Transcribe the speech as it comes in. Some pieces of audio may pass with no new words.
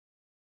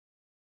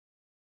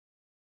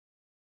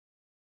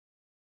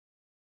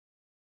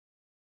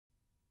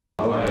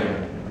How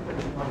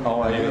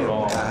are you?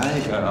 All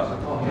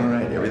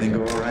right, everything go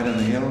all right on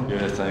the Hill?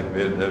 Yes, thank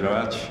you very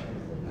much.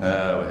 We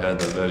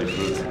had a very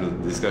fruitful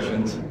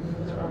discussions,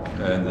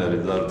 and the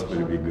result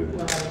will be good.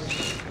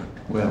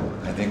 Well,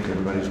 I think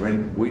everybody's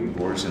waiting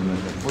for us in the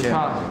We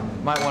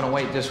might want to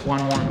wait just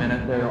one more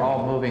minute. They're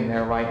all moving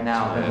there right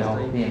now. Then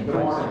they'll be in place.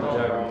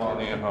 Good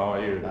morning, how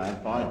are you? I'm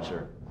fine,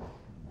 sir.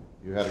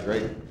 You had a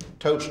great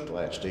toast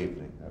last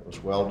evening. That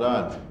was well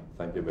done.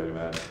 Thank you very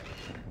much.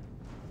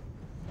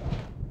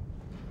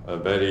 A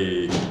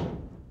very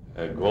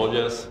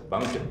gorgeous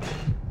banquet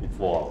it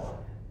was.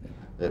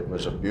 It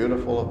was a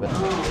beautiful event.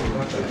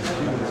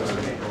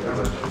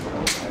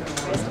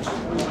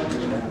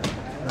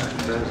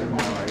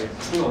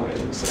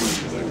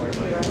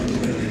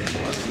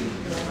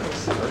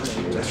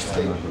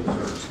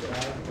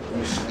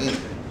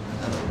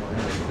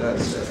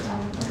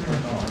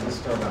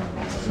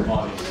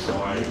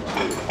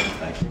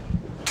 Thank you.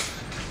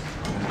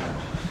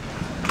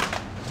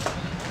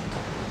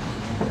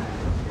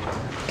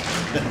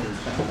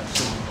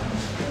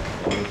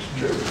 It's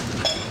true.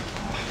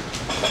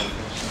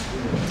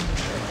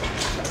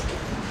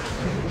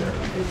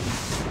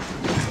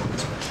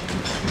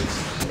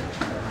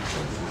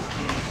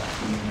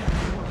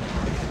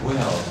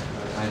 Well,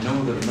 I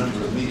know that a number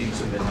of meetings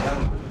have been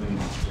held between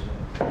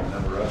a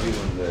number of you,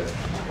 and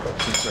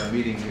since our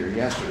meeting here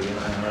yesterday, and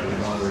I hardly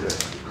know where to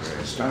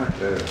start,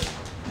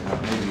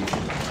 maybe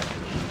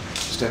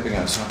stepping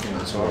on something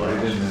that's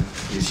already been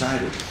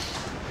decided.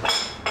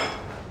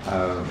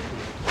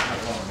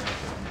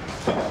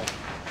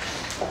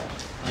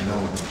 I know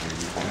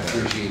I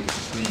appreciate the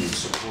continued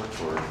support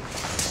for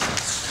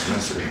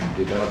lesser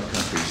developed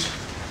countries'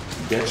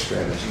 debt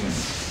strategy, and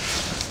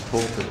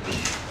hope that the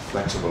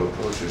flexible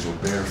approaches will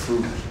bear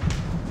fruit.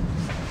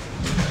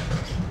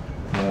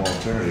 No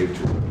alternative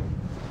to a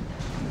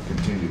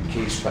continued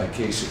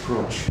case-by-case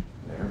approach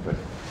there, but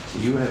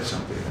you have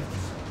something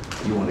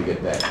that you want to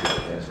get back to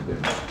that hasn't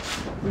been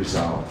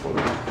resolved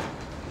fully.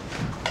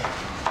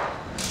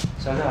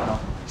 それでは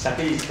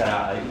昨日か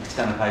らいくつ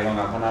かの会合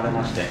が行われ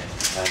まして、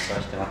そ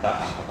してまた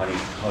ここに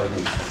こういうふ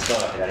うに集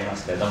うわけでありま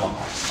すけれども、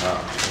も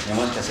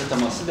しかすると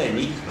もうすで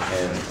に、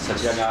そ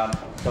ちら側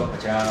とこ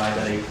ちら側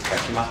の間でいくつ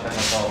か決まったこ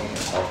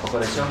とをこ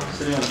こで承服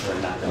するようなことに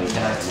なってもいけ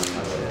ないと思い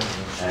ます。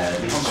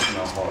日本国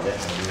の方で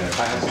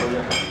開発協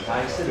力に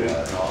対する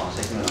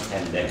責務の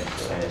点で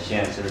支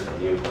援すると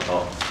いうこ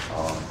と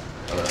を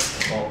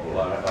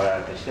我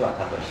々としては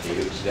多として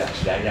いる次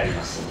第であり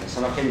ます。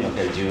その件にお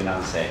ける柔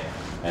軟性、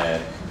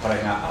こ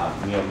れが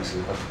実を結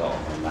ぶことと思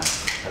いま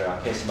す。それ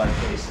はケースバイケ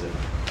ース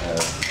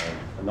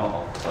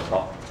のこ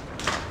と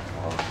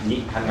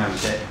に鑑み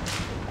て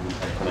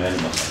このように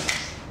申し上げま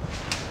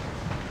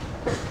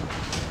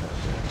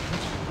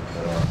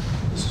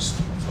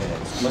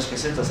す。もしか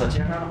するとそち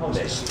ら側の方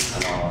で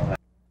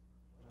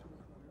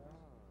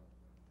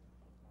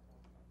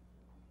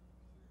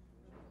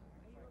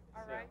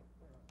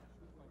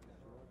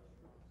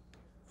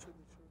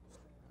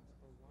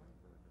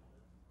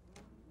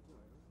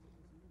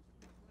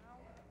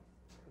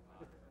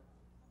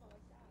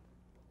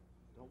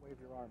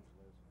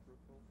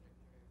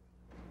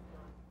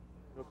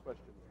No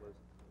questions, Liz.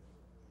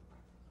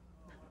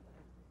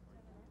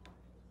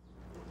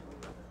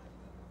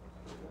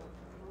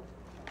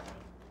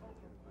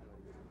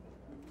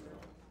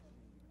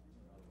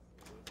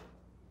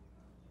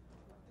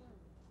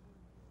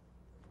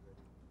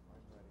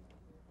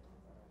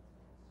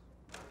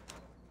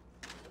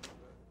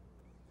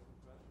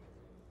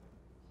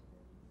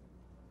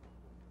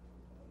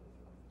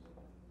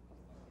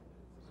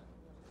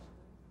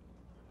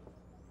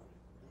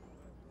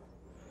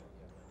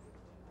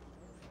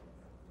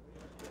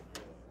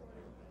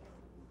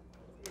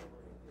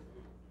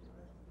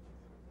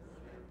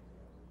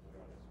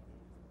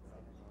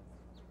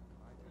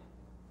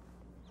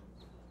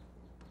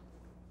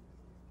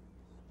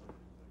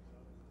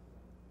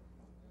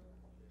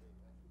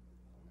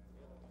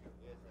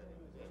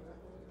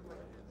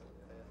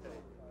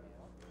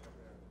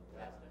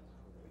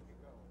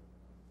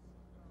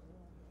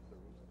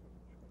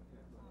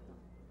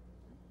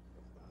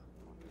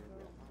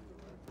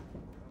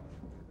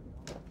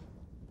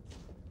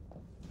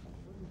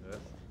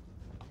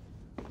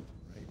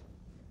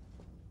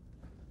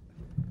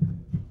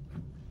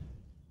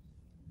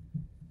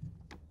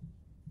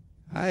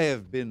 I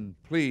have been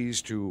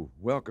pleased to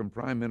welcome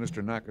Prime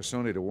Minister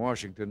Nakasone to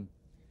Washington.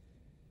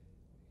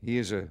 He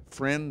is a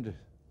friend,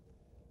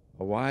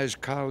 a wise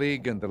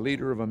colleague, and the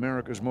leader of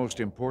America's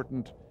most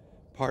important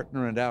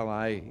partner and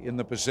ally in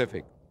the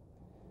Pacific.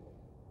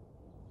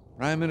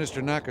 Prime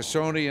Minister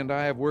Nakasone and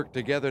I have worked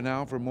together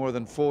now for more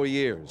than 4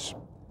 years,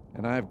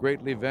 and I have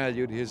greatly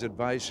valued his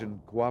advice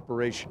and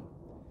cooperation.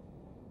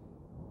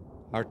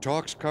 Our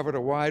talks covered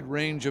a wide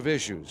range of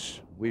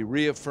issues. We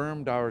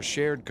reaffirmed our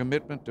shared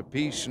commitment to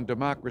peace and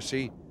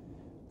democracy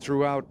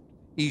throughout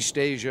East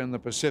Asia and the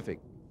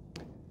Pacific.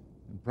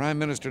 And Prime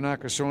Minister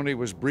Nakasone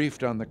was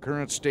briefed on the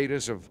current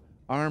status of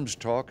arms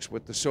talks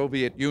with the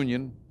Soviet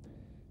Union,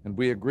 and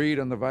we agreed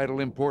on the vital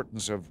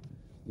importance of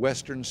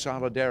Western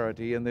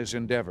solidarity in this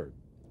endeavor.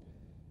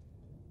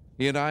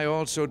 He and I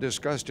also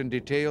discussed in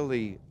detail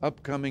the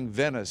upcoming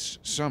Venice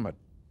summit,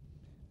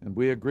 and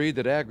we agreed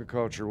that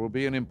agriculture will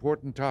be an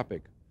important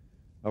topic,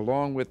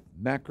 along with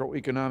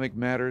macroeconomic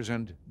matters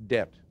and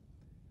debt.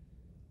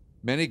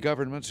 Many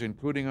governments,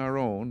 including our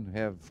own,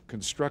 have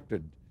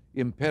constructed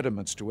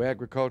impediments to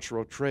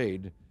agricultural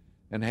trade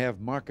and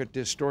have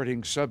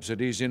market-distorting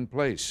subsidies in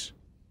place.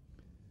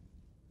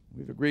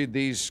 We've agreed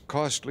these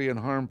costly and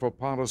harmful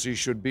policies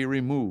should be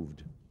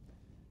removed.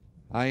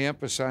 I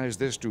emphasized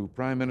this to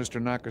Prime Minister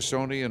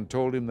Nakasone and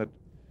told him that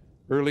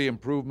early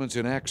improvements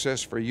in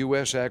access for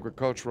U.S.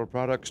 agricultural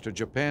products to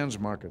Japan's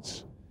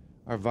markets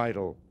are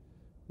vital,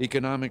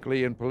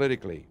 economically and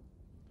politically.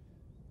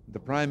 The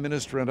Prime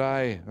Minister and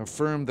I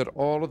affirmed that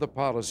all of the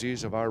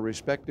policies of our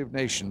respective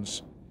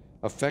nations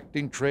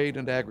affecting trade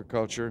and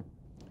agriculture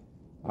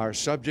are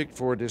subject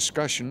for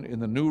discussion in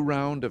the new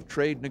round of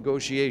trade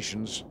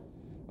negotiations,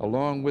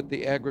 along with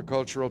the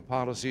agricultural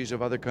policies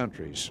of other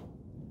countries.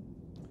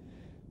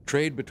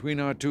 Trade between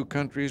our two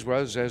countries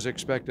was, as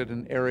expected,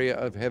 an area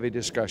of heavy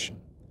discussion.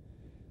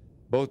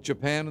 Both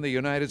Japan and the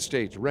United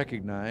States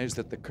recognize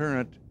that the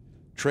current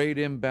trade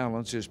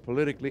imbalance is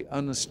politically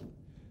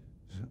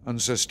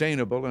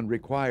unsustainable and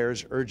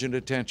requires urgent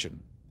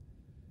attention.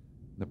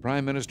 The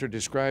Prime Minister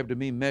described to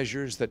me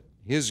measures that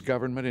his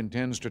government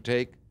intends to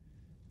take,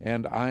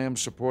 and I am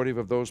supportive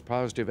of those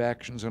positive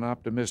actions and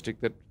optimistic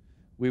that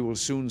we will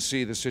soon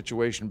see the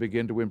situation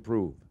begin to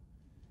improve.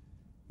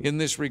 In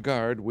this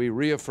regard, we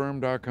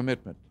reaffirmed our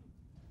commitment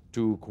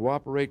to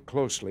cooperate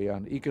closely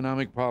on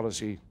economic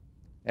policy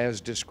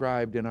as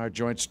described in our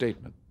joint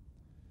statement.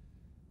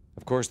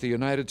 Of course, the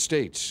United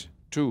States,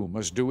 too,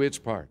 must do its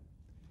part,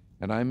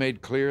 and I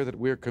made clear that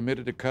we're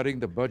committed to cutting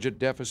the budget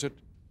deficit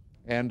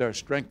and are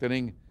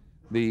strengthening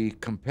the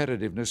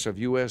competitiveness of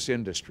U.S.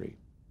 industry.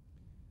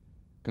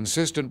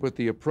 Consistent with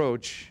the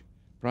approach,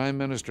 Prime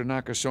Minister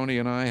Nakasone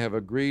and I have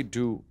agreed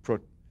to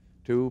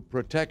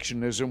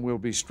protectionism will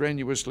be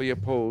strenuously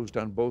opposed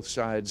on both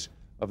sides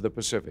of the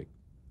Pacific.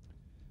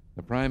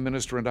 The Prime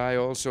Minister and I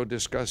also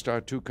discussed our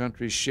two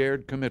countries'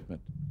 shared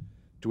commitment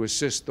to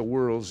assist the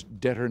world's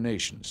debtor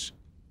nations.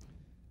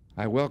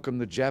 I welcome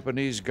the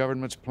Japanese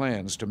government's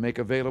plans to make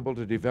available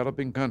to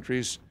developing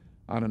countries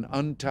on an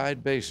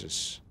untied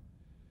basis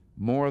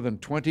more than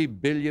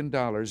 $20 billion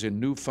in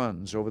new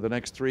funds over the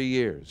next 3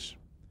 years.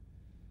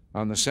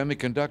 On the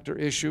semiconductor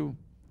issue,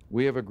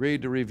 we have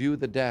agreed to review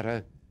the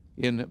data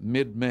in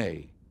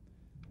mid-May.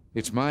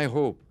 It's my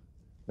hope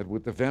that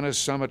with the Venice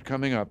summit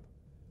coming up,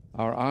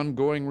 our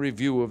ongoing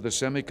review of the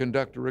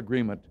semiconductor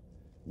agreement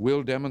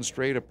will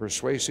demonstrate a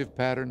persuasive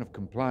pattern of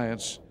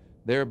compliance,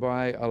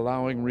 thereby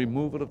allowing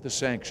removal of the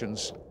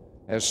sanctions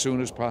as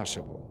soon as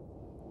possible.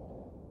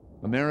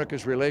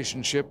 America's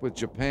relationship with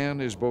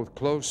Japan is both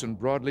close and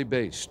broadly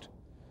based.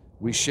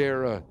 We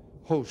share a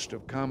host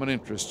of common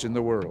interests in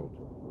the world.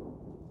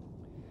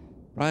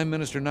 Prime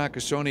Minister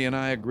Nakasone and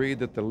I agreed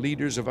that the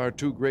leaders of our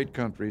two great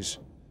countries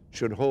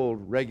should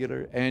hold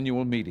regular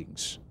annual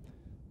meetings.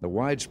 The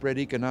widespread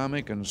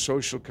economic and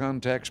social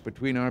contacts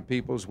between our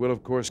peoples will,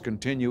 of course,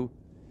 continue,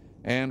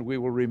 and we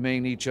will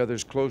remain each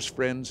other's close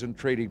friends and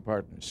trading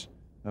partners.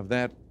 Of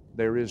that,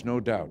 there is no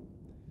doubt.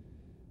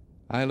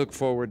 I look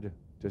forward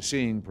to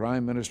seeing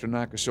Prime Minister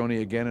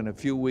Nakasone again in a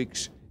few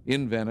weeks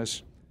in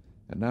Venice,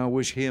 and now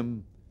wish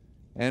him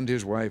and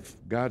his wife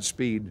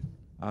Godspeed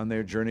on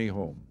their journey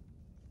home.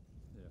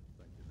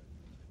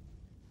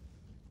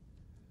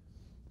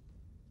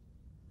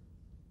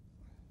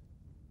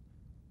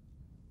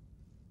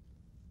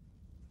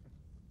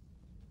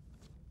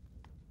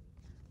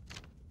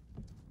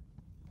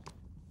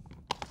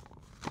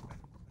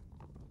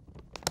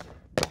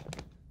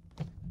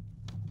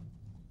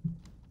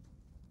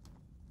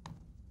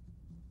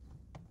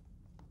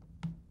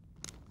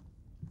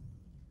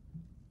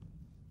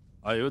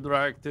 I would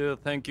like to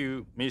thank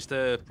you,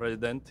 Mr.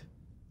 President,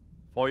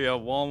 for your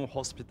warm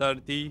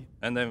hospitality,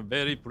 and I'm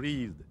very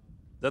pleased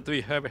that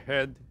we have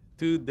had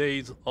 2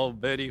 days of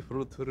very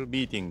fruitful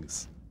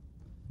meetings.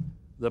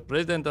 The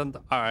President and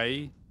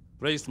I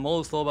placed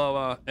most of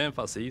our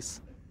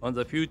emphasis on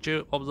the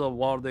future of the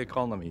world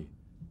economy,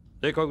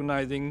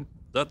 recognizing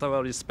that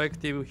our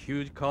respective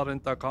huge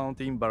current account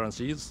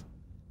imbalances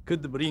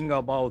could bring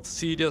about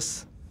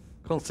serious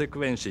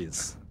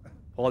consequences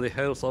for the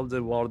health of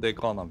the world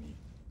economy.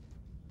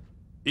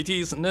 It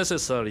is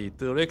necessary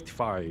to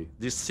rectify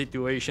this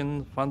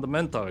situation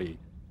fundamentally,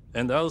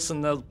 and as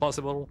soon as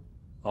possible,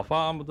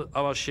 affirmed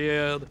our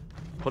shared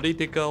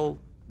political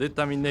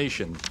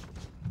determination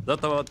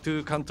that our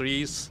two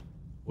countries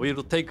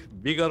will take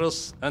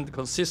vigorous and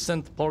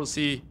consistent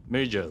policy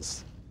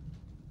measures.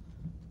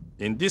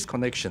 In this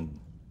connection,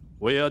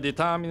 we are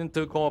determined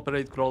to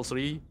cooperate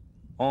closely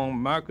on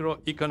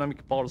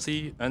macroeconomic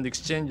policy and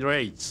exchange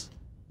rates,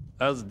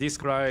 as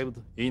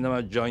described in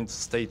our joint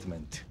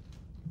statement.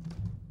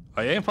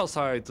 I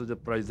emphasize to the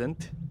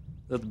President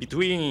that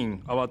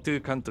between our two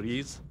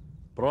countries,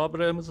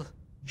 problems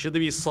should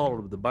be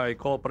solved by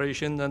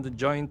cooperation and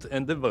joint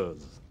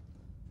endeavors,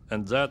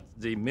 and that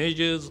the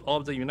measures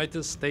of the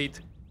United States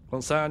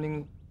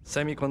concerning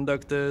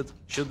semiconductors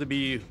should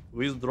be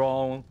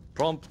withdrawn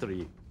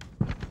promptly.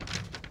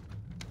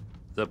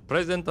 The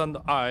President and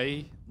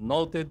I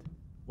noted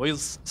with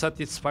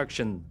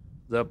satisfaction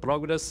the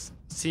progress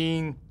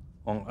seen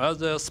on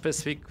other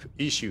specific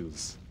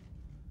issues.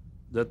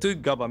 The two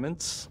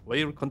governments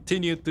will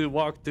continue to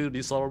work to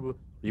resolve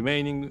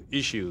remaining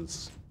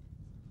issues.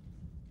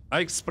 I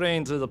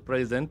explained to the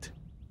President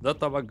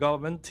that our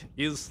government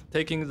is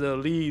taking the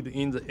lead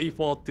in the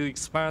effort to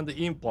expand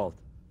import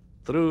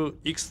through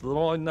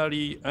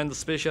extraordinary and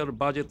special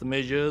budget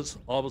measures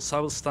of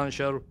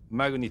substantial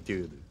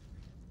magnitude.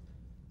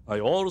 I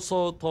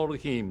also told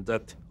him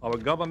that our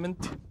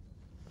government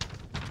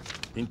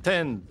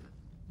intends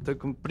to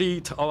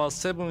complete our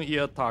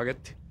 7-year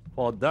target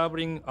for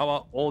doubling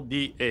our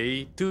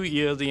ODA 2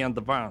 years in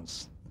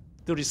advance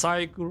to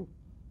recycle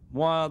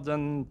more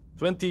than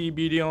 $20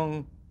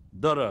 billion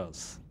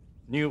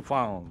new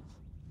funds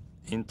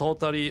in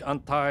totally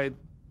untied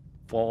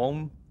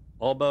form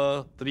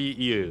over 3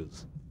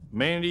 years,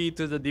 mainly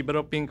to the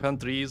developing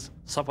countries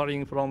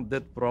suffering from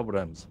debt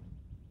problems,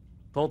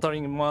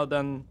 totaling more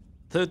than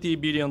 $30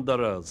 billion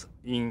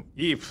in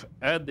if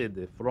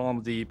added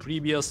from the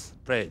previous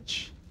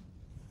pledge,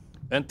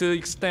 and to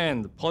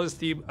extend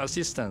positive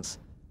assistance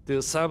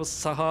to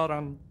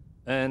Sub-Saharan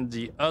and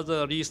the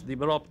other least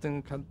developed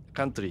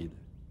countries.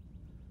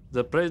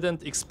 The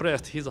President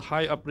expressed his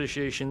high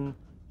appreciation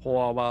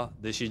for our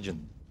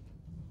decision.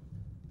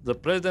 The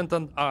President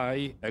and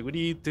I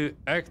agreed to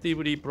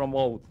actively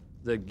promote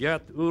the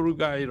Get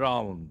Uruguay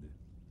round.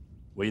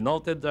 We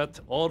noted that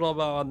all of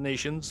our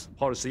nation's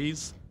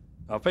policies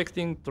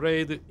affecting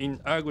trade in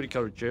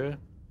agriculture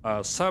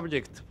are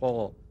subject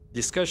for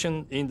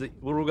discussion in the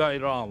Uruguay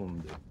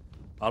round,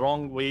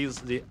 along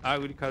with the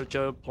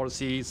agriculture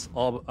policies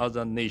of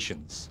other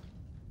nations.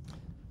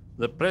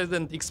 The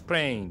President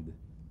explained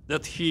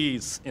that he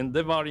is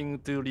endeavoring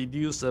to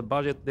reduce the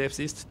budget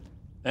deficit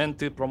and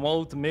to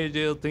promote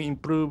measures to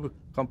improve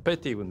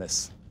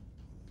competitiveness.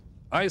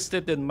 I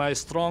stated my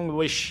strong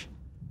wish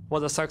for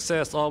the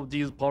success of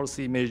these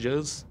policy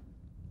measures.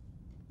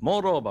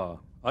 Moreover,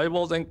 I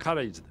was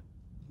encouraged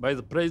by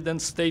the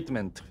President's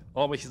statement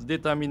of his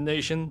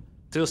determination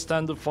to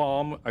stand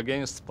firm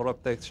against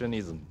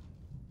protectionism.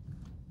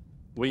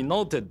 We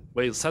noted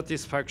with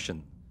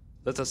satisfaction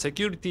that the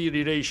security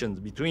relations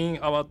between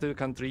our two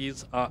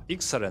countries are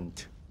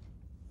excellent,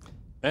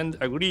 and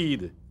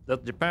agreed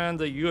that Japan and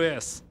the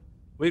US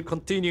will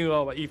continue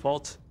our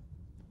efforts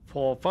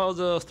for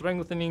further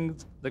strengthening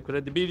the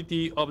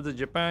credibility of the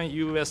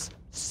Japan-US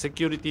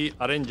security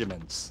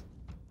arrangements.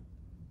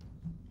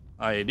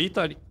 I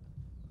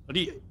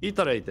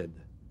reiterated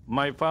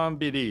my firm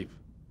belief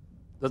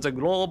that the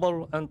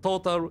global and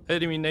total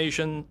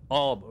elimination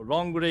of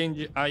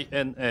long-range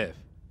INF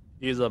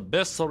is the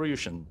best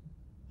solution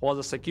for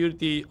the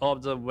security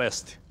of the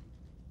West,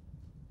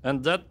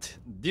 and that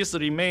this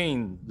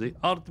remains the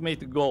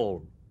ultimate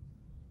goal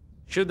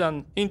should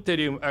an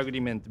interim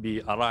agreement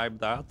be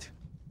arrived at.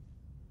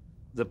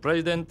 The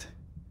President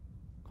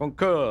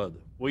concurred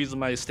with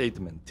my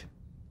statement.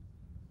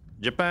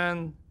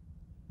 Japan,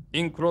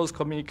 in close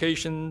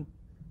communication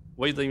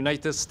with the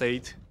United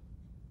States,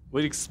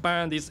 will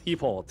expand its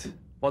effort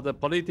for the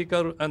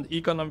political and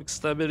economic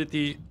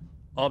stability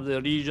of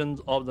the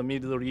regions of the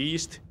Middle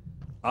East,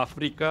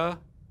 Africa,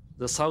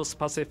 the South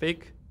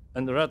Pacific,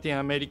 and Latin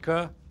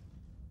America,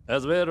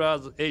 as well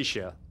as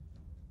Asia.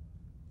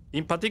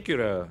 In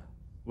particular,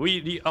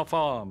 we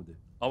reaffirmed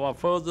our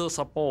further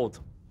support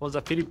for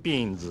the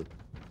Philippines.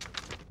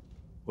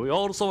 We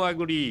also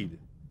agreed,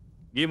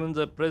 given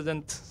the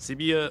present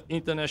severe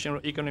international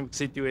economic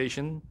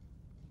situation,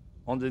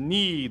 on the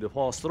need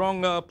for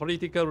stronger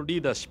political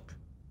leadership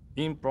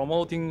in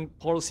promoting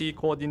policy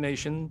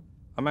coordination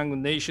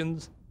among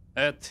nations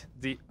at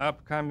the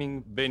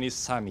upcoming Venice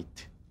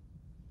summit.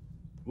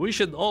 We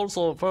should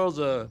also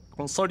further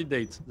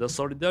consolidate the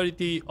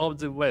solidarity of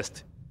the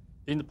West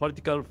in the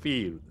political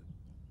field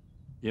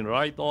in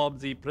light of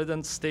the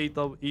present state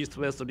of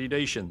East-West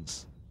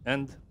relations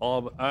and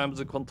of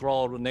arms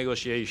control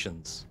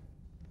negotiations.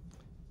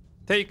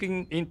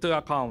 Taking into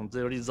account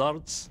the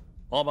results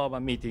of our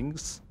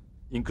meetings,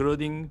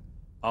 including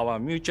our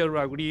mutual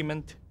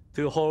agreement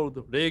to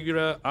hold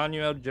regular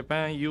annual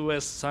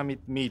Japan-US summit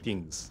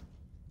meetings,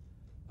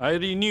 I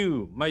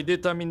renew my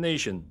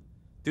determination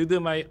to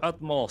do my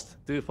utmost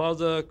to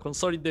further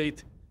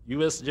consolidate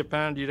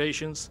US-Japan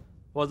relations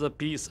for the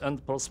peace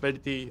and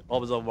prosperity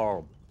of the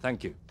world.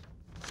 Thank you.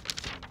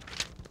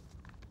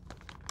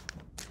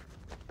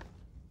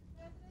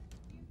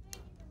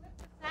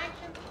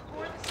 Sanctions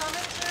before the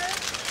summit, sir?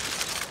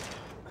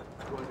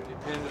 It's going to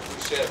depend, as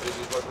we said, this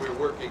is what we're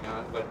working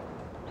on, but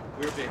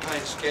we're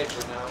behind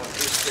schedule now, and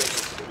this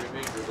schedule for the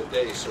remainder of the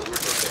day, so we're going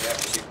to have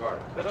to be part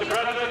of it. Mr.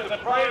 President, the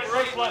prime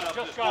surplus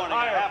just got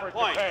higher for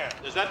Japan.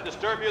 Does that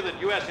disturb you that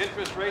U.S.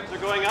 interest rates are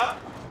going up?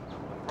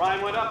 The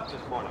prime went up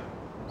this morning.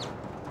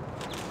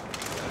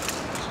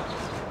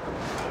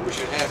 We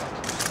should have.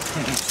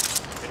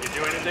 Can you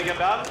do anything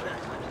about it?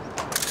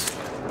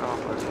 No,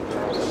 but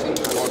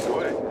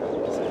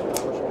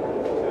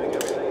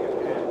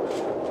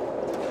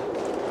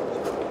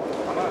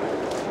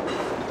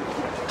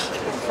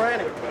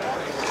Franny.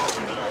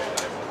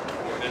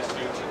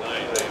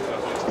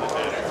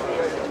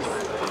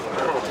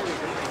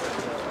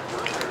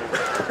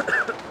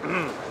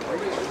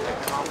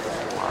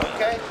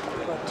 Okay.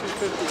 About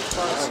 250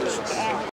 plus.